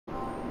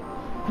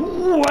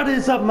What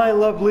is up, my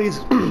lovelies?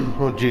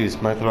 Oh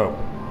jeez, my throat.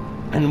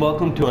 And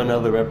welcome to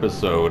another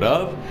episode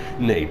of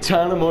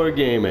Natanamore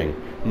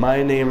Gaming.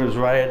 My name is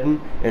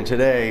Ryan, and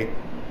today,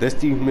 this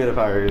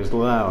dehumidifier is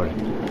loud.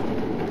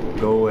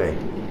 Go away.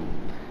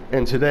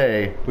 And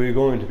today, we're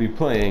going to be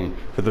playing,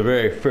 for the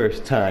very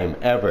first time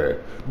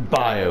ever,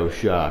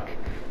 BioShock.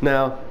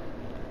 Now,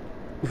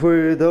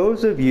 for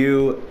those of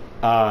you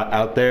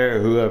out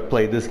there who have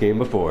played this game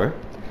before,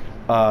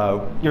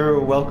 you're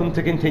welcome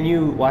to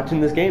continue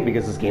watching this game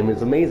because this game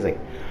is amazing.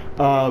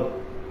 But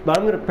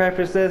I'm going to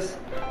preface this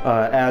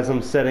as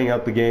I'm setting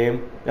up the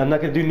game. I'm not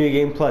going to do New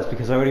Game Plus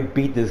because I already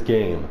beat this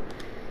game.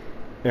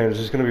 And it's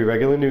just going to be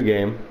regular New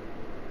Game.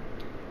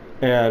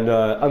 And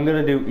I'm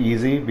going to do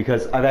easy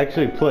because I've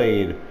actually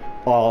played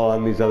all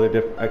on these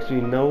other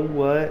actually, you know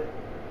what?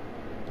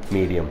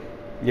 Medium.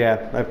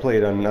 Yeah, I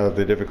played on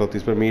other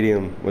difficulties, but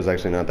medium was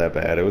actually not that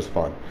bad. It was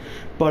fun.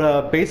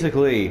 But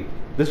basically,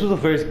 this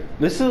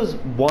is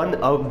one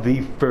of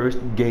the first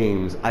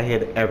games I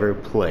had ever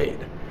played.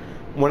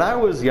 When I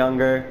was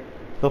younger,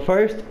 the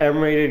first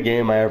M-rated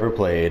game I ever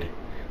played,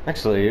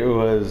 actually, it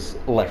was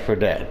Left 4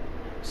 Dead.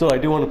 So I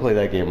do want to play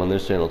that game on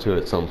this channel too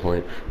at some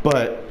point.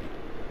 But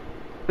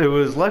it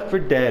was Left 4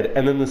 Dead,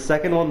 and then the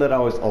second one that I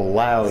was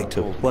allowed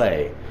to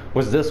play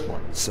was this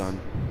one. Son,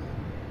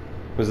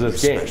 was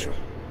this game. special.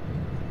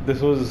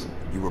 This was...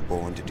 You were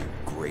born to do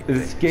great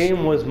This things.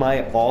 game was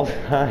my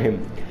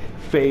all-time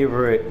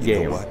favorite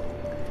game. You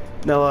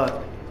know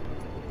what?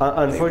 Now,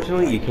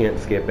 unfortunately, you can't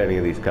skip any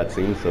of these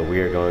cutscenes, so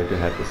we are going to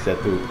have to sit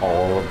through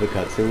all of the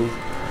cutscenes.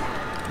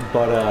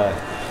 But,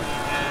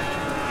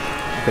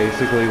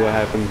 basically what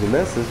happens in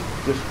this is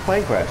just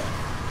plane crash.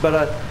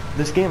 But,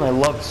 this game I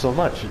loved so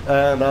much.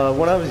 And,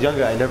 when I was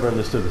younger, I never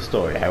understood the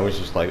story. I was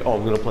just like, oh,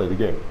 I'm gonna play the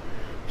game.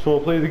 So I'll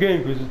play the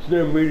game because it's an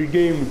M-rated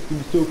game. It's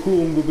gonna be so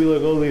cool. I'm gonna be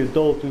like all the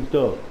adults and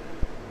stuff.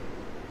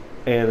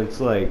 And it's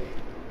like,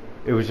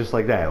 it was just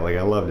like that. Like,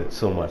 I loved it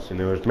so much,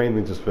 and it was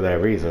mainly just for that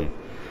reason.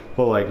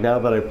 But like, now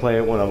that I play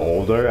it when I'm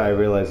older, I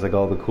realize like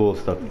all the cool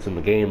stuff that's in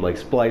the game. Like,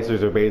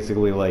 splicers are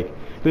basically like,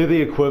 they're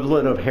the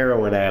equivalent of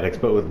heroin addicts,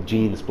 but with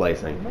gene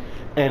splicing.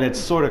 And it's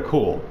sort of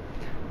cool.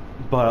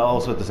 But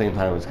also at the same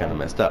time, it's kind of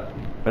messed up.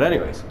 But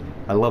anyways,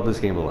 I love this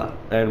game a lot.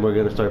 And we're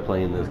gonna start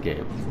playing this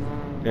game.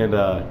 And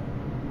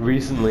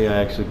recently I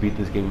actually beat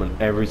this game on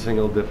every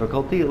single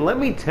difficulty. Let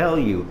me tell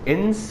you,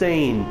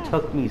 Insane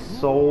took me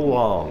so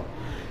long.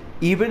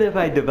 Even if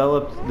I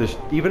developed this,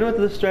 even with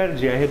the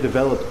strategy I had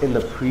developed in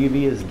the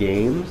previous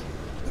games,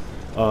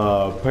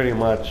 pretty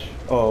much,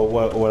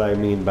 what I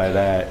mean by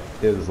that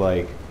is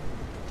like,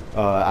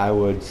 I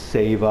would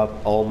save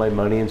up all my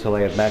money until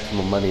I had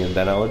maximum money and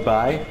then I would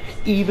buy.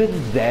 Even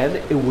then,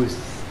 it was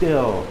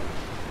still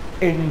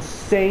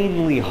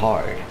insanely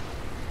hard.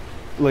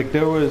 Like,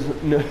 there was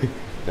no,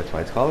 that's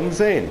why it's called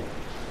Insane.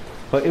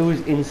 But it was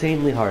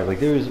insanely hard.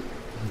 Like, there was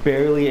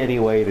barely any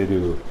way to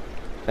do,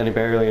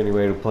 barely any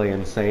way to play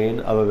Insane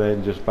other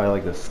than just by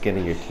like the skin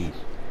of your teeth.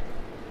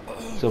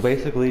 So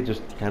basically,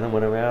 just kind of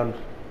went around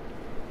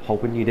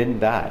hoping you didn't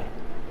die.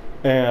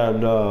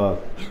 And,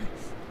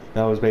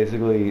 that was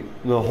basically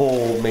the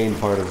whole main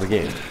part of the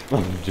game.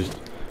 Just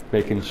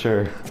making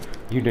sure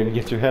you didn't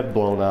get your head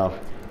blown off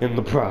in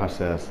the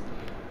process.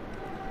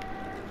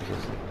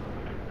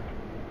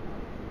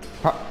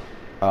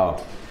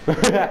 Oh.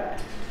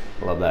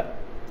 Love that.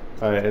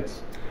 Alright,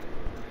 it's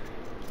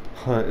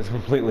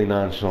completely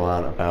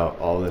nonchalant about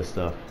all this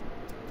stuff.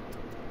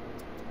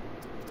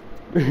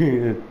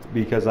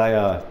 Because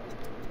I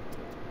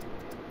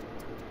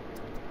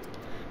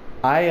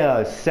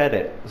set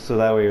it so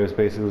that way it was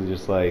basically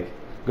just like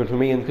good for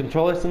me. And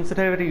controller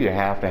sensitivity, you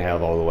have to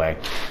have all the way.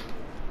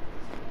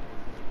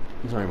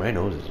 I'm sorry, my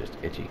nose is just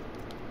itchy.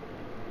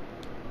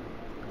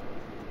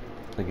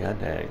 Like, god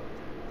dang.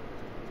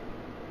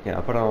 Yeah,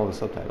 I'll put on all the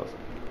subtitles.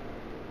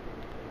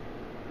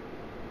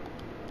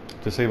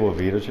 Disable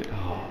video chat.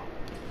 Oh,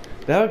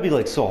 that would be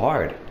like so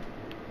hard.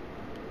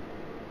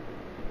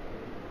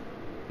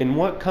 In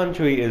what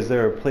country is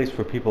there a place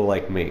for people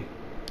like me?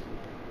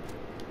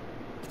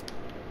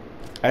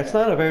 That's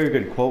not a very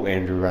good quote,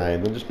 Andrew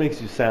Ryan. That just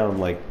makes you sound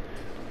like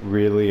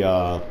really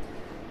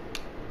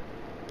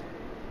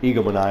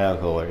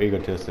egomaniacal or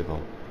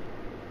egotistical.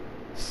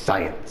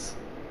 Science.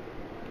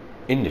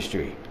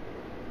 Industry.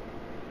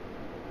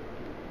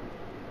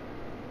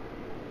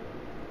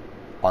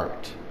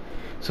 Art.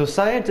 So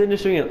science,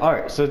 industry, and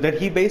art. So that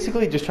he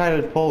basically just tried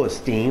to pull a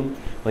STEAM,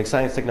 like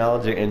science,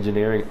 technology,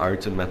 engineering,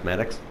 arts, and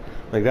mathematics.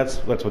 Like that's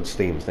what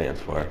STEAM stands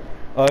for.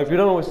 If you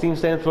don't know what STEAM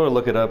stands for,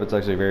 look it up. It's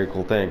actually a very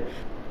cool thing.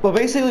 But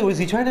basically, was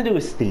he trying to do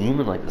a STEAM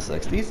in like the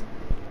 60s?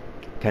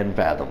 10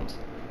 fathoms.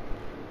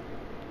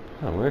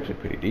 Oh, we're actually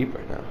pretty deep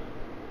right now.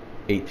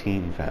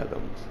 18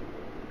 fathoms.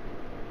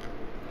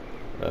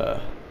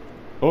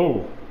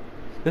 Oh.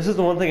 This is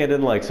the one thing I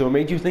didn't like. So it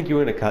made you think you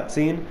were in a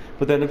cutscene,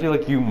 but then if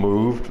you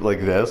moved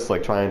like this,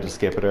 like trying to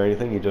skip it or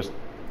anything, you just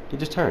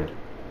turned.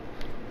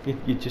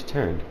 You just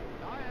turned.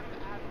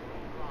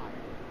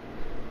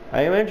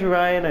 I am Andrew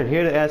Ryan. I'm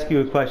here to ask you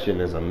a question.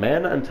 Is a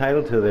man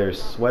entitled to their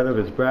sweat of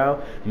his brow?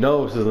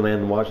 No, says the man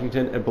in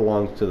Washington. It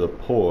belongs to the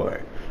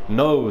poor.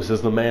 No,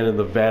 says the man in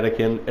the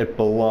Vatican. It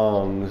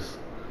belongs...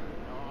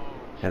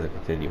 Has to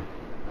continue.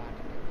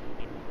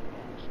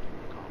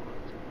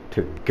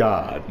 To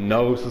God.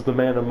 No, says the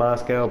man in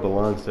Moscow.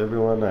 Belongs to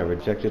everyone. I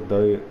rejected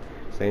those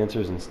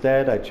answers.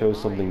 Instead, I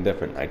chose something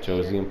different. I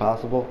chose the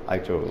impossible. I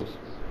chose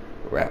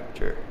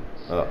rapture.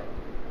 Oh,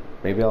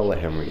 maybe I'll let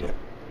him read it.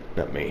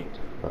 Not me.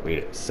 Not read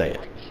it. Say it.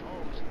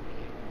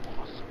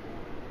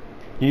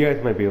 You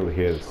guys might be able to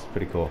hear this. It's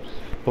pretty cool.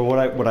 But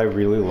what I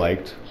really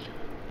liked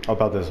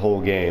about this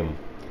whole game,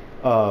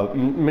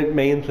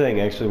 main thing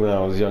actually when I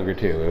was younger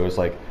too, it was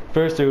like,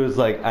 first it was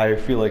like, I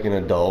feel like an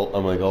adult.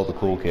 I'm like all the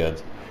cool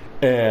kids.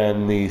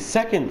 And the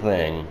second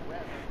thing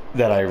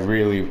that I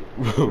really,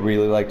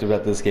 really liked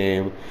about this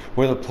game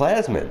were the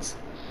plasmids.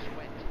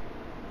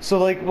 So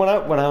like when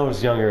I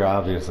was younger,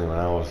 obviously when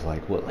I was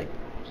like, what, like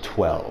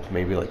 12,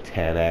 maybe like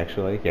 10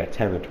 actually. Yeah,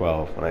 10 or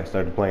 12 when I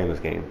started playing this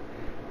game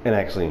and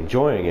actually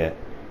enjoying it.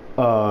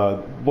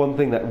 One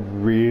thing that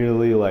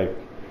really like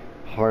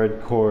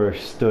hardcore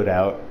stood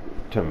out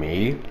to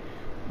me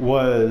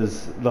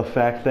was the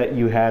fact that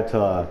you had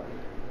to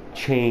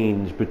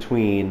change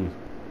between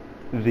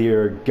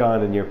your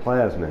gun and your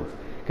plasmids.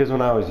 Because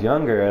when I was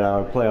younger and I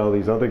would play all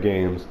these other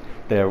games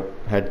that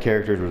had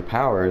characters with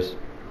powers,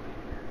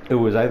 it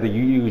was either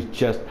you used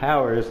just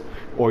powers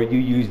or you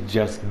used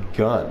just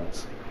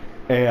guns.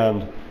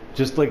 And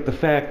just like the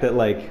fact that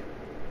like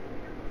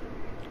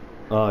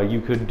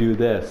you could do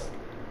this,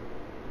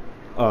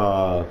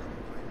 you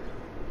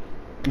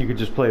could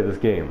just play this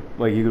game.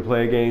 Like you could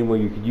play a game where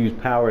you could use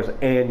powers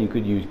and you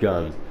could use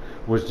guns,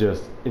 was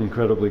just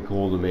incredibly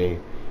cool to me.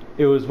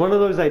 It was one of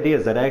those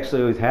ideas that I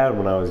actually always had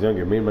when I was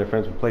younger. Me and my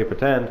friends would play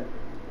pretend.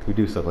 We'd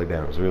do stuff like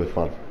that. It was really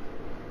fun.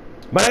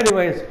 But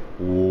anyways,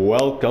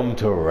 welcome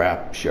to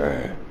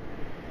Rapture.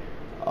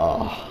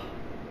 Oh,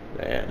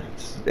 man.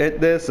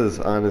 This is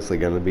honestly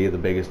going to be the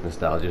biggest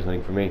nostalgia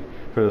thing for me,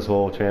 for this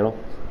whole channel.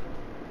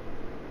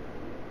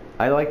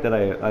 I like that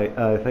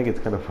I think it's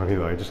kind of funny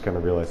though. I just kind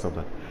of realized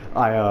something.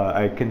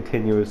 I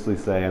continuously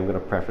say I'm going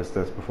to preface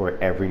this before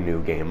every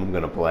new game I'm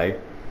going to play.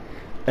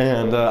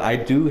 And I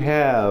do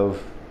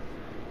have...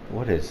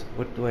 What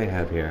do I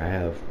have here? I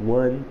have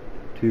 1,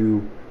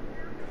 2,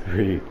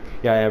 3.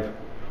 Yeah, I have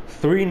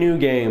 3 new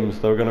games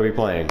that we're going to be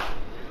playing.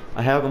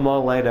 I have them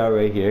all laid out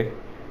right here.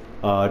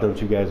 Don't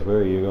you guys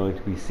worry, you're going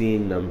to be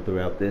seeing them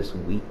throughout this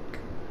week.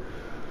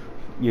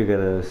 You're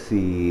going to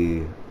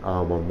see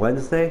on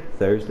Wednesday,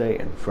 Thursday,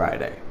 and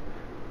Friday.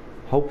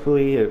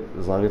 Hopefully,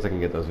 as long as I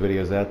can get those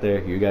videos out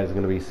there, you guys are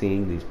going to be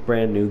seeing these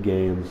brand new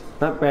games.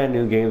 Not brand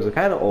new games, they're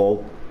kind of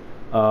old.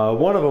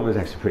 One of them is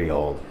actually pretty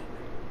old,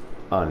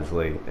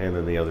 honestly, and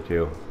then the other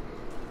two.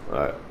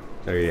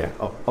 There, yeah.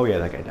 Oh yeah,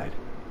 that guy died.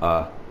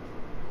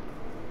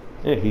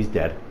 Yeah, he's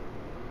dead.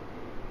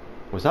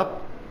 What's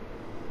up?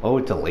 Oh,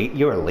 it's a lady.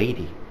 You're a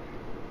lady.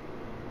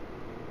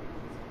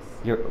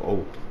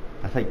 Oh,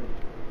 I think.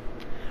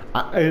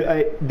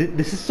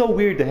 This is so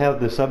weird to have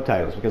the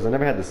subtitles because I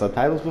never had the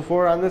subtitles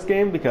before on this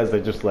game because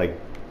they just like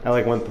I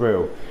like went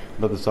through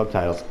about the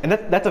subtitles and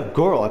that's a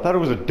girl. I thought it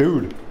was a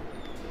dude.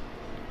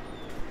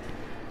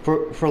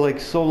 For like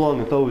so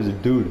long I thought it was a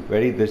dude.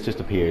 Ready? This just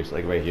appears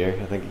like right here.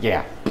 I think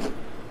yeah.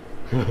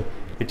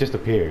 It just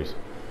appears.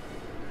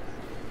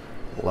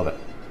 Love it.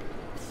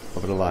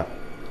 Love it a lot.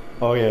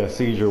 Oh yeah,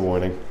 seizure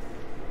warning.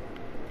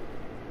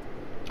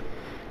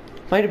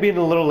 Might have been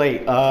a little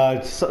late.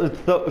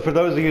 For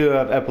those of you who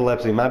have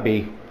epilepsy, might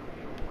be.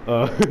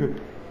 Oh,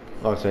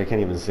 sorry, I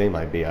can't even say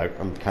might be.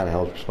 I'm kind of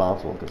held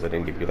responsible because I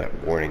didn't give you that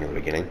warning in the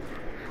beginning.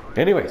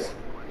 Anyways,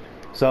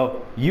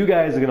 so you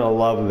guys are gonna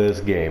love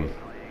this game.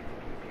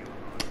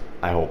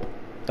 I hope.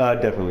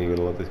 Definitely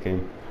gonna love this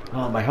game.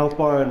 Oh, my health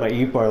bar and my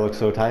eat bar look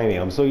so tiny.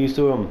 I'm so used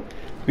to them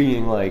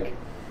being like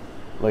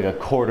a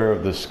quarter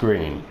of the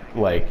screen.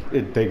 Like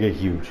they get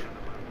huge.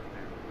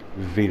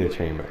 Vita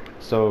chamber.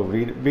 So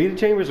Vita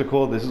chambers are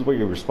cool. This is where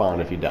you respawn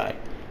if you die.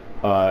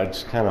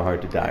 It's kind of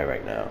hard to die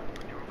right now.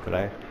 Could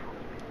I?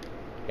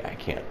 Yeah, I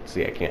can't.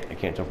 See, I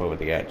can't jump over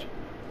the edge.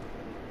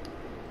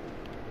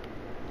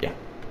 Yeah.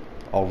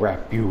 I'll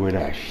wrap you in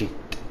a sheet.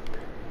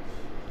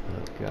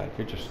 Oh God,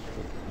 you're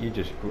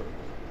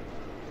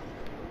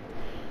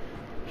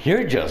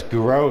just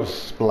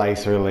gross,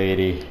 Splicer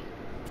lady.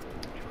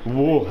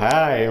 Whoa,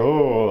 hi,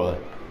 oh.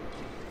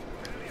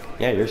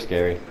 Yeah, you're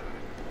scary.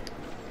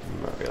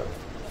 Not really.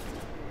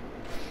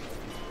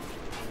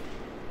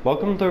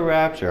 Welcome to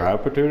Rapture.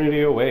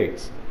 Opportunity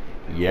awaits.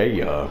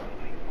 Yeah.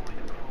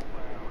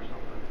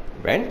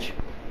 Wrench?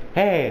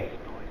 Hey.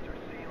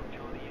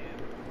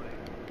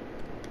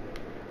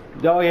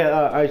 Oh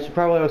yeah, I should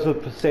probably also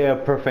say a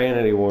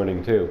profanity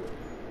warning too.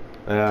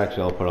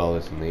 Actually, I'll put all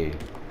this in the...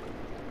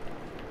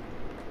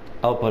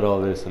 I'll put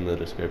all this in the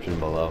description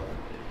below.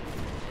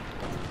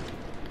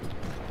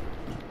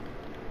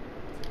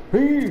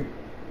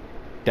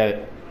 Dead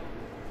it.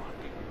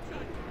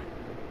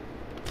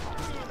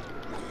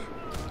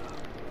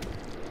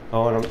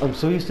 Oh, and I'm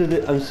so used to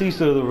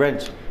the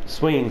wrench.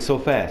 swinging so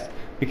fast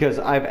because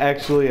I've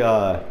actually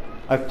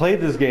I've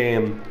played this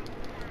game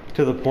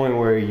to the point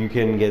where you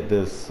can get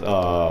this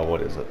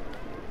what is it?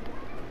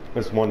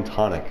 This one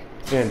tonic.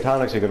 And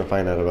tonics you're gonna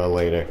find out about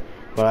later.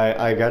 But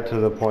I got to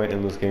the point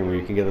in this game where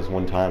you can get this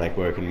one tonic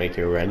where it can make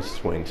your wrench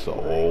swing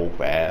so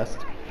fast.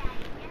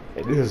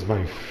 It is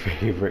my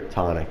favorite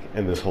tonic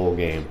in this whole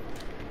game.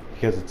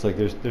 Because it's like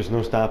there's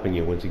no stopping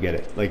you once you get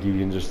it. Like you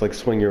can just like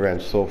swing your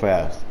wrench so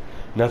fast.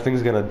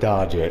 Nothing's gonna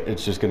dodge it.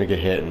 It's just gonna get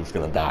hit and it's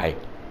gonna die.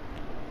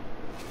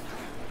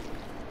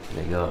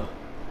 There you go.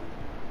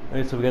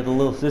 Alright, so we got the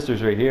little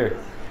sisters right here.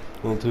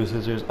 Little two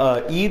sisters.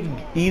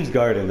 Eve's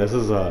Garden. This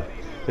is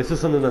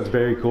something that's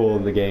very cool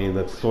in the game.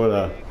 That's sort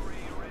of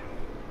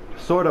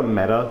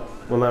meta.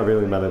 Well, not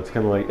really meta. It's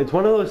kind of like it's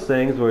one of those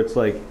things where it's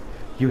like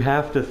you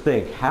have to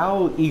think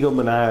how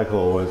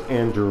egomaniacal was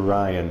Andrew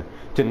Ryan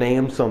to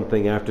name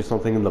something after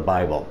something in the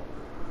Bible.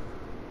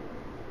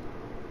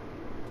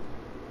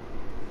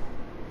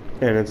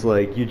 And it's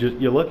like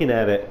you're looking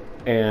at it,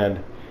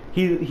 and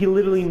he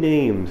literally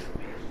names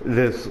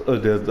this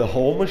the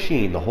whole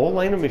machine, the whole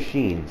line of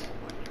machines,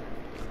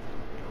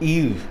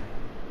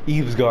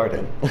 Eve's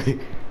Garden.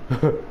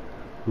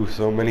 Ooh,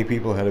 so many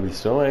people had to be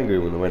so angry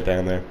when they went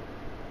down there.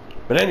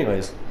 But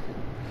anyways,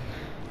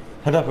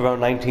 enough about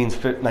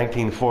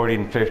 1940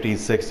 and 50s,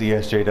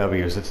 60s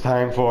SJWs. It's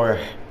time for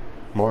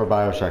more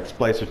BioShock.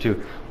 Splicer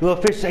 2.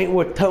 Little fish ain't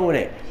worth towing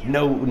it.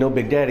 No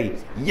Big Daddy.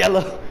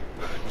 Yellow.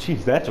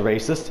 Jeez, that's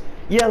racist.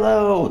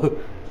 Yellow.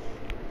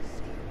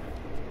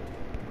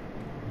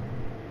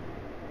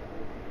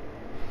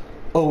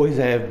 Always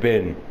have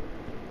been.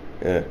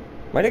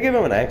 Might I give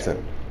him an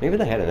accent? Maybe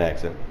they had an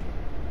accent.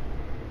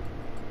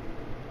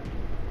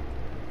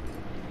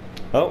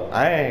 Oh,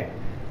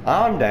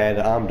 I'm dead.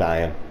 I'm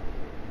dying.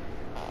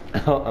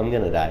 Oh, I'm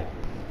gonna die.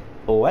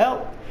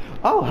 Well,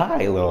 oh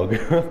hi, little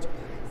girl.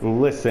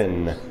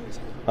 Listen,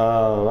 I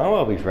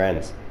want to be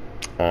friends.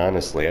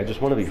 Honestly, I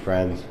just want to be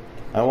friends.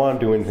 I don't want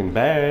to do anything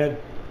bad.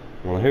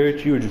 I want to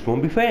hurt you. I just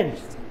want to be friends.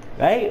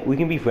 Right? We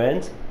can be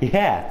friends.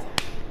 Yeah.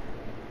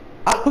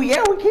 Oh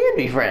yeah, we can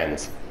be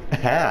friends.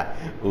 Ha.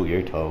 Ooh,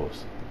 your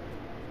toes.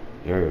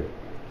 Your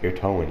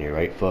toe in your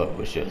right foot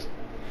was just.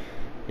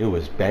 It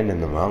was bending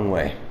the wrong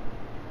way.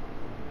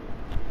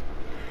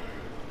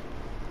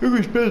 It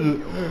was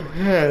bending.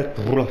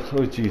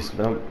 Oh jeez,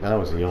 that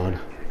was a yawn.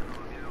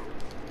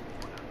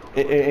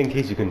 In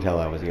case you couldn't tell,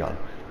 I was yawn.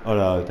 Oh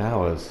no, that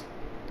was.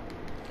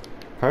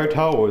 Her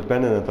toe was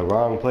bending at the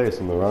wrong place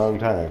in the wrong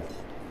time.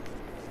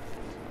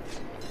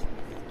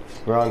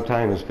 Wrong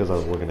time is because I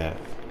was looking at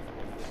it.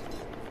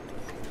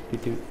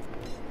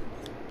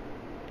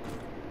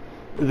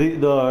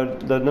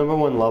 The number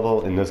one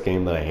level in this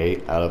game that I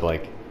hate out of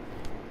like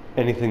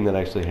anything that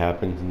actually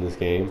happens in this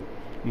game,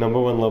 number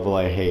one level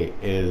I hate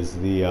is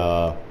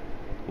the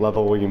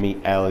level where you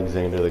meet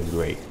Alexander the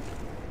Great.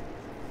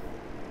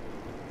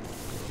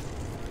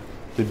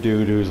 The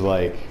dude who's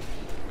like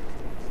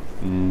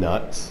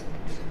nuts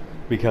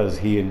because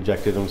he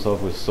injected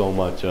himself with so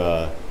much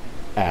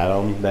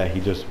Adam that he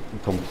just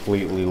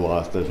completely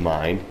lost his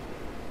mind.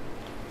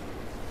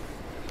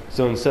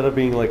 So instead of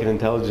being like an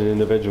intelligent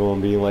individual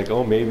and being like,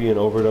 oh, maybe an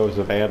overdose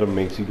of Adam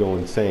makes you go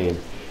insane,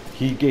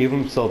 he gave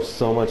himself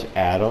so much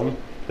Adam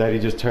that he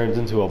just turns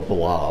into a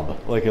blob,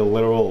 like a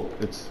literal.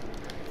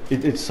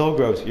 It's so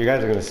gross. You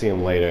guys are gonna see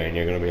him later, and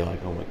you're gonna be like,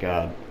 oh my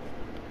god.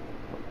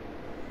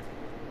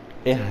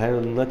 Yeah,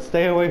 let's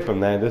stay away from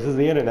that. This is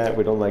the internet.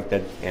 We don't like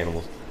dead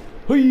animals.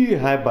 Hey,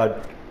 hi,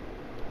 bud.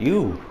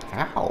 You?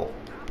 How?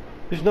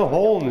 There's no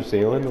hole in the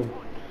ceiling.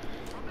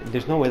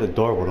 There's no way the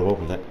door would have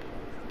opened that.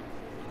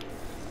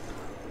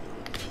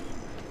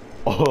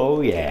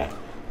 Oh, yeah.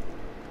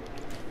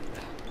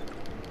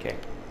 Okay.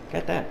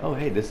 Got that. Oh,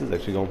 hey, this is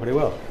actually going pretty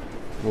well.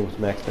 Almost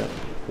maxed out.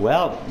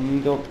 Well, you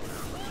don't.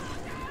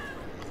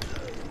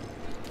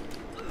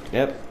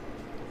 Yep.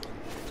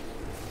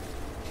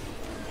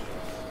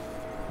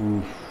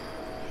 Oof.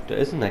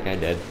 Isn't that guy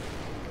dead?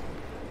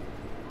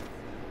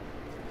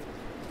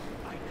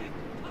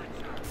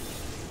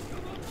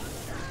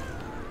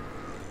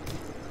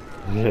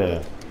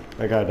 Yeah,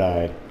 that guy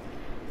died.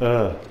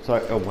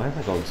 Sorry. Oh, why am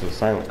I going so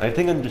silent? I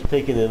think I'm just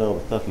taking in all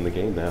the stuff in the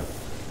game now.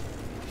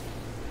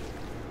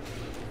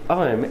 Oh,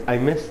 I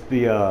missed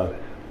the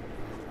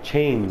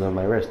chains on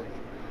my wrist.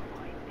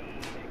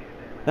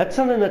 That's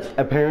something that's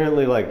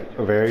apparently like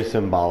very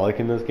symbolic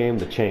in this game.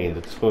 The chains.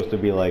 It's supposed to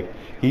be like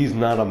he's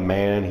not a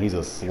man, he's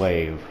a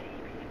slave.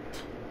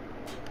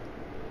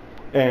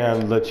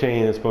 And the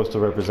chain is supposed to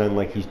represent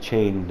like he's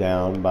chained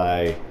down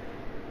by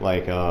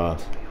like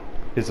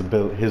his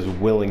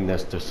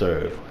willingness to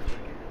serve.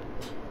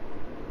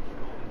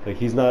 Like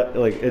he's not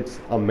like it's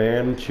a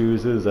man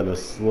chooses and a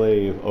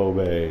slave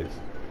obeys.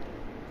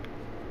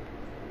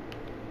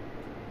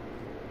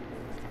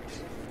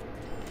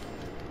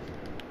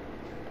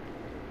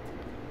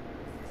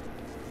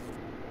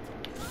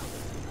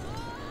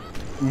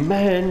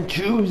 Man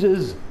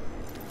chooses.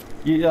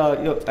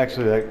 Yeah,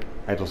 actually,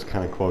 I just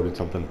kind of quoted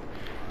something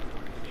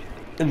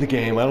in the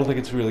game. I don't think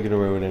it's really gonna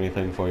ruin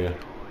anything for you.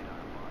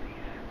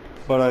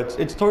 But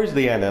it's towards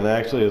the end, and it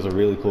actually is a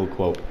really cool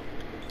quote.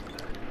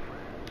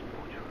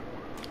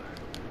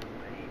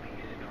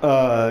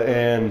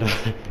 And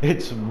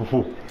it's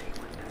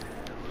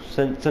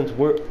since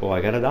we're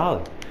I got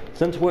 $1.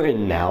 Since we're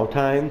in now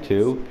time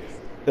too,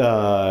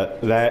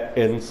 that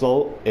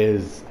insult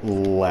is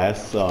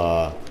less.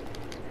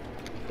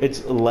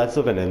 It's less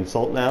of an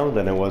insult now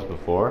than it was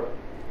before.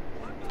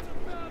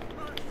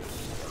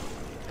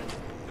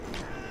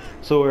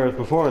 So whereas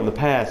before in the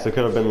past, it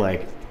could have been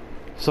like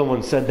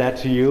someone said that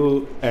to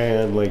you,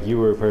 and like you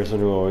were a person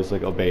who always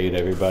like obeyed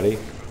everybody.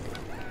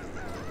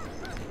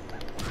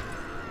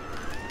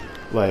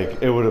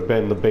 Like, it would have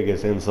been the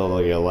biggest insult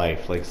of your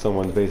life. Like,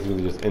 someone's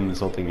basically just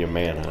insulting your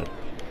manhood.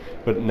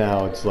 But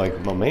now it's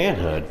like, my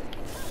manhood?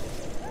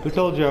 Who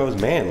told you I was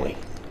manly?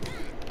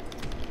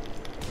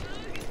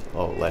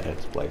 Oh, leadhead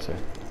splicer.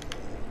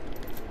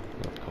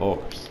 Of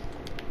course.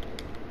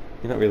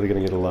 You're not really gonna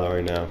get a lot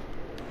right now.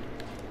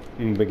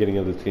 In the beginning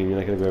of the team, you're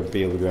not gonna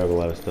be able to grab a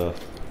lot of stuff.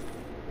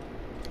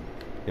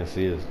 Yes,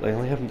 he is. I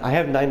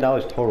have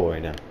 $9 total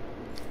right now.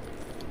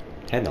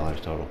 $10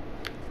 total.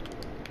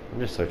 I'm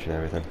just searching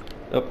everything.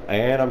 Oh,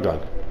 and I'm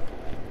drunk.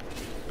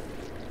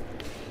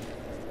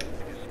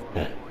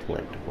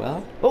 Went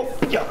well. Oh,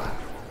 yeah.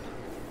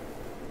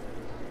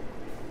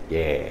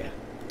 Yeah.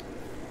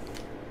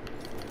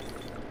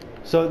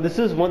 So this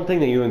is one thing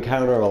that you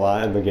encounter a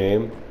lot in the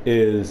game,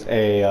 is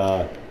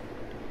a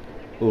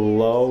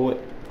low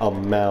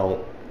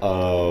amount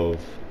of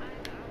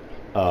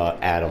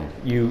Adam.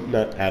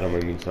 Not Adam, I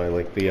mean, sorry,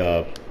 like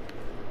the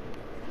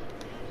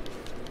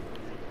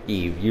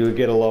Eve. You would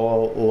get a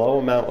low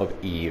amount of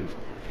Eve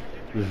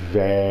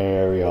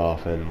very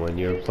often when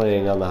you're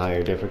playing on the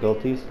higher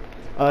difficulties,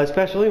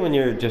 especially when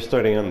you're just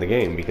starting on the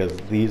game, because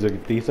these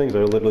things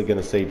are literally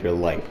gonna save your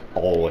life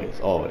always.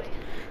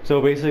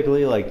 So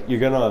basically, like you're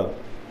gonna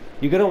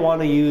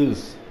want to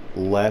use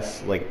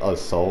less like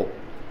assault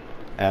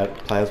at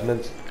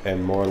plasmids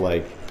and more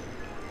like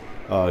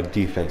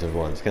defensive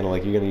ones. Kind of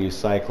like you're gonna use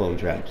cyclone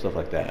traps, stuff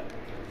like that.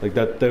 Like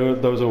that,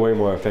 those are way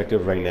more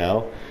effective right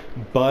now.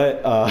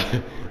 But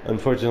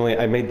unfortunately,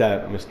 I made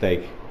that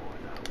mistake.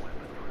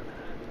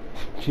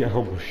 Yeah, I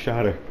almost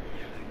shot her.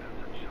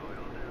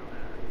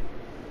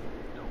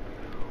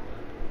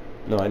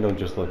 No, I know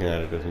just looking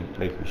at it doesn't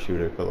make me shoot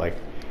her, but like,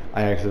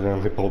 I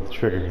accidentally pulled the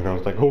trigger and I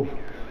was like, oh,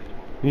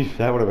 eesh,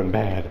 that would have been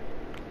bad.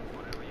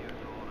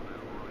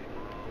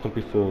 Don't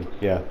be fooled,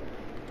 yeah.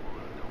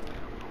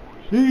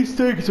 These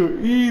things are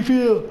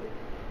evil!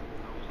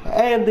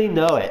 And they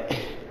know it.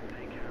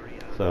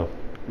 So,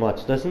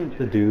 watch, doesn't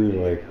the dude,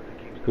 like,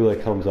 who,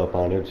 like, comes up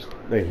on it, just,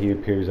 like, he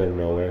appears out of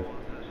nowhere.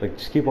 Like,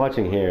 just keep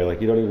watching here,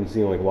 like, you don't even see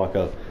him, like, walk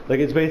up. Like,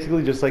 it's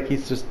basically just, like,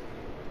 he's just,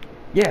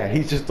 yeah,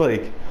 he's just,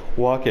 like,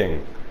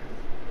 walking.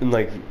 And,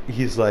 like,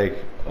 he's like,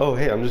 oh,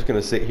 hey, I'm just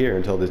gonna sit here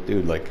until this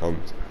dude, like,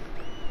 comes.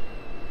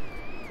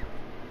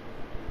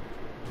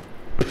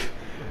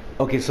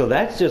 Okay, so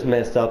that's just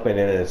messed up in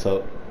it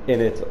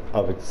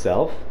of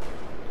itself.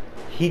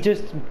 He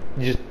just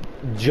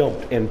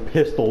jumped and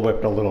pistol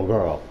whipped a little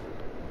girl.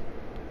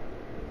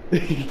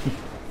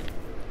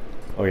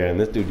 Oh yeah, and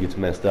this dude gets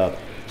messed up.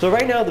 So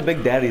right now the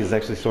Big Daddy is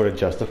actually sort of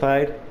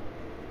justified.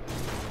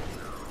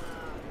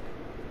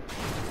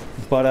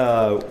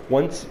 But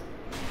once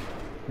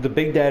the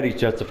Big Daddy's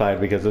justified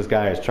because this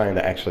guy is trying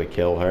to actually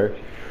kill her.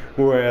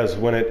 Whereas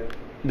when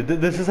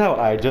this is how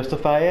I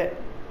justify it.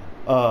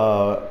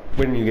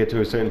 When you get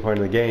to a certain point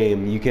of the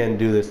game, you can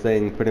do this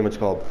thing pretty much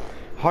called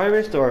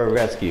harvest or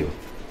rescue.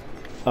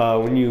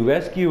 When you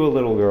rescue a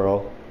little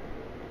girl,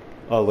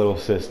 a little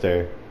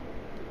sister,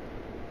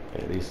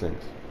 yeah, these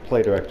things.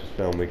 Play director's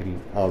film.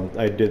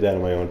 I did that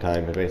in my own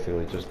time, and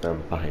basically just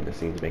them behind the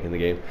scenes making the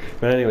game.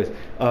 But anyways,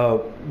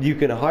 you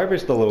can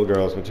harvest the little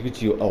girls, which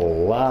gets you a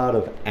lot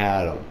of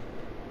Adam.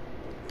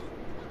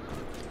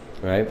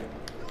 Right?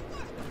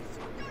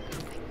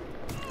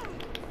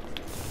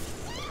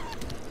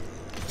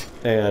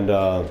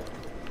 And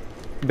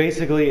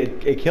basically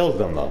it kills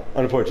them though,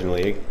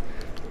 unfortunately.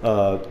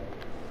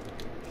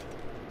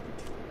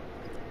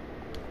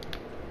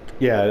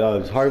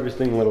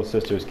 Harvesting little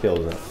sisters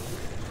kills them.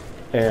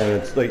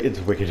 And it's like, it's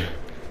wicked.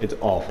 It's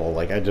awful.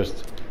 Like,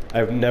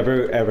 I've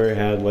never ever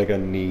had like a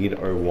need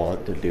or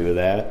want to do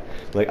that.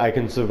 Like, I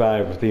can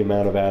survive with the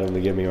amount of Adam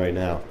they give me right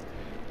now.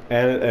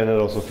 And it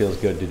also feels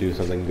good to do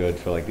something good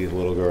for like these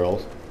little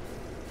girls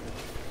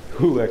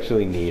who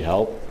actually need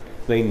help.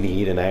 They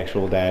need an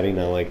actual daddy,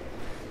 not like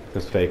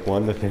this fake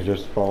one that they're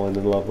just falling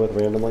in love with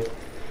randomly.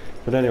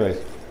 But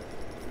anyways.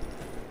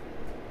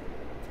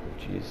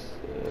 Jeez.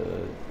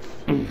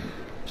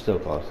 Still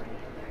close.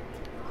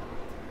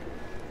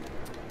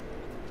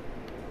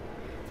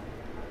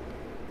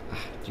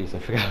 Jeez, I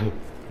forgot.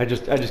 I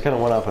just kind of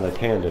went off on a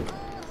tangent.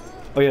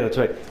 Oh yeah, that's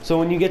right.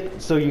 So you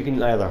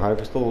can either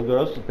harvest the little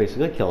girls, just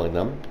basically killing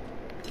them,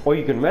 or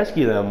you can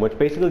rescue them, which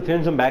basically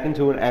turns them back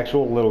into an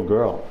actual little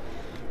girl.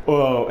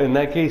 Oh, in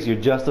that case, you're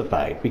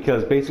justified,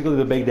 because basically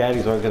the Big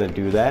Daddies aren't gonna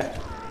do that.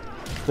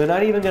 They're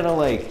not even gonna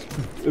like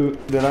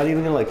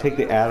take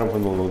the Adam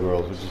from the little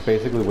girls, which is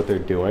basically what they're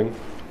doing.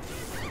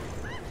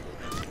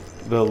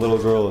 the little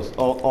girls,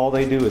 all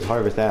they do is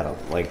harvest Adam.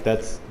 Like,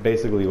 that's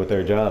basically what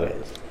their job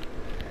is.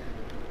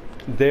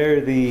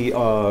 They're the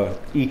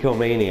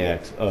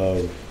ecomaniacs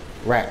of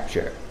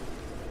Rapture.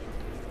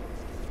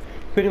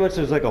 Pretty much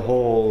there's like a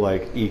whole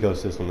like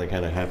ecosystem that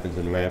kind of happens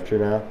in Rapture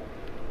now.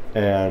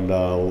 And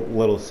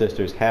little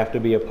sisters have to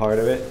be a part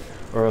of it,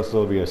 or else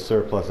there'll be a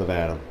surplus of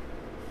Adam.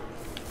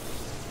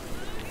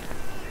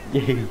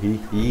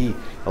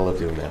 I love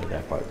doing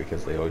that part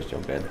because they always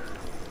jump in.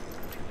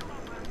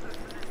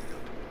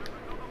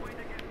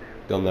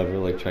 They'll never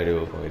like try to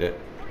avoid it.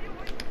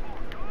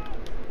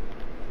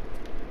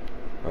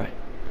 Alright.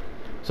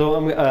 So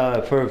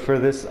I'm for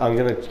this I'm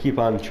gonna keep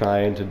on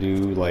trying to do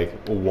like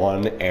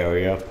one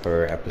area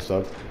per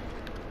episode.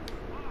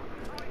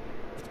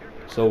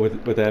 So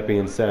with that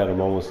being said, I'm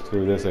almost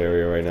through this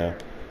area right now.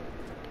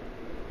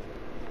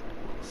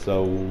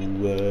 So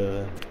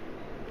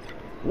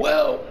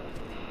whoa!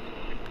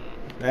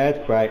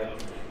 That's right.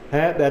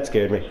 That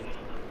scared me.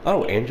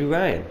 Oh, Andrew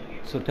Ryan.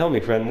 So tell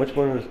me, friend, which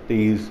one of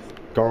these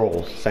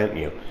girls sent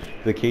you?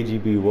 The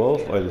KGB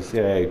Wolf or the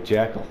CIA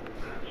Jackal?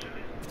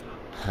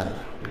 Huh.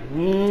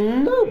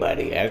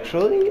 Nobody,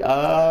 actually.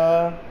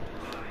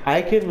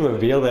 I can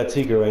reveal that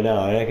secret right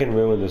now, and I can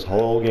ruin this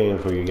whole game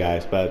for you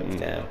guys, but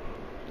no.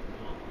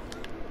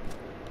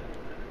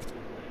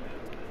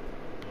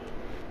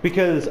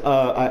 Because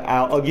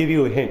I'll give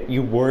you a hint.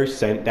 You were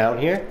sent down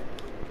here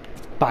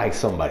by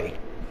somebody.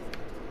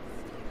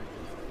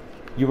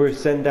 You were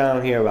sent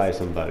down here by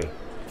somebody.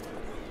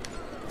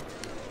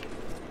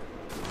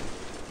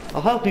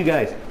 I'll help you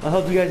guys. I'll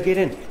help you guys get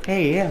in.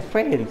 Hey, yeah,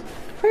 friends.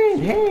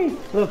 Friend, hey.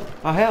 Look,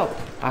 I'll help.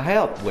 I'll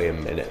help. Wait a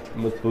minute.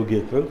 We'll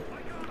get through.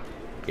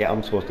 Yeah,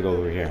 I'm supposed to go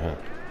over here, huh?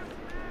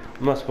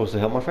 I'm not supposed to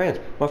help my friends.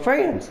 My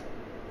friends!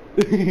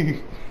 They're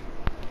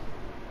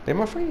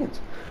my friends.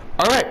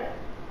 Alright.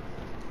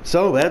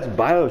 So, that's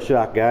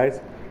BioShock,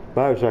 guys.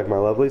 BioShock, my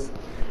lovelies.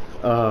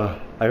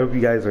 I hope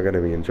you guys are going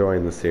to be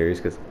enjoying the series,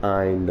 because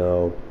I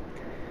know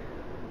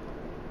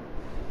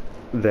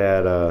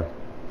that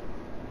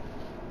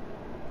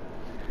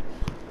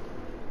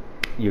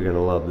you're going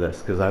to love this,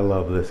 because I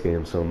love this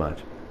game so much.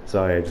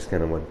 Sorry, I just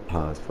kind of went to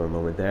pause for a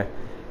moment there.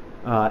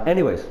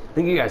 Anyways,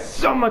 thank you guys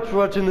so much for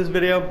watching this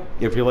video.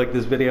 If you like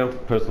this video,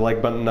 press the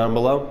like button down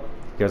below.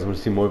 If you guys want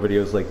to see more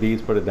videos like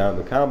these, put it down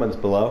in the comments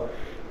below.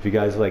 If you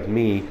guys like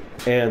me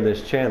and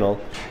this channel,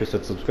 press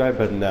that subscribe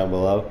button down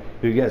below.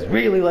 If you guys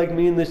really like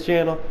me and this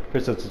channel,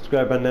 press that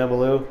subscribe button down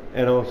below.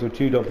 And also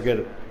too, don't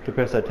forget to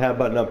press that tab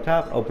button up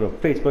top. Open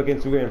up Facebook,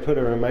 Instagram,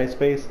 Twitter, and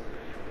MySpace.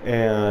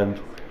 And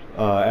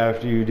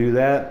after you do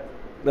that,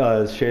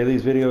 share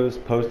these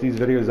videos, post these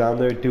videos on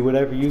there, do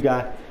whatever you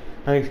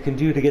can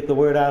do to get the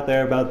word out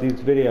there about these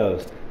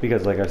videos.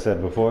 Because like I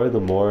said before, the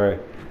more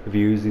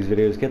views these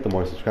videos get, the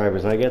more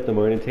subscribers I get, the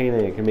more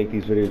entertaining I can make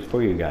these videos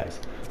for you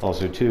guys.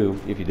 Also too,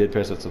 if you did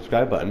press that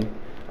subscribe button,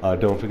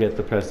 don't forget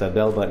to press that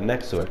bell button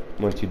next to it.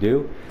 Once you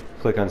do,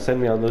 click on send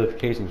me all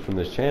notifications from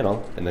this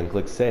channel, and then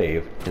click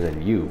save, and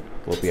then you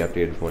will be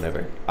updated for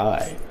whenever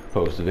I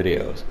post the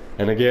videos.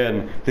 And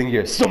again, thank you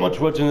guys so much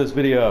for watching this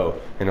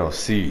video, and I'll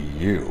see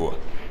you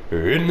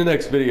in the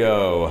next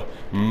video.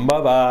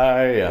 Bye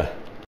bye.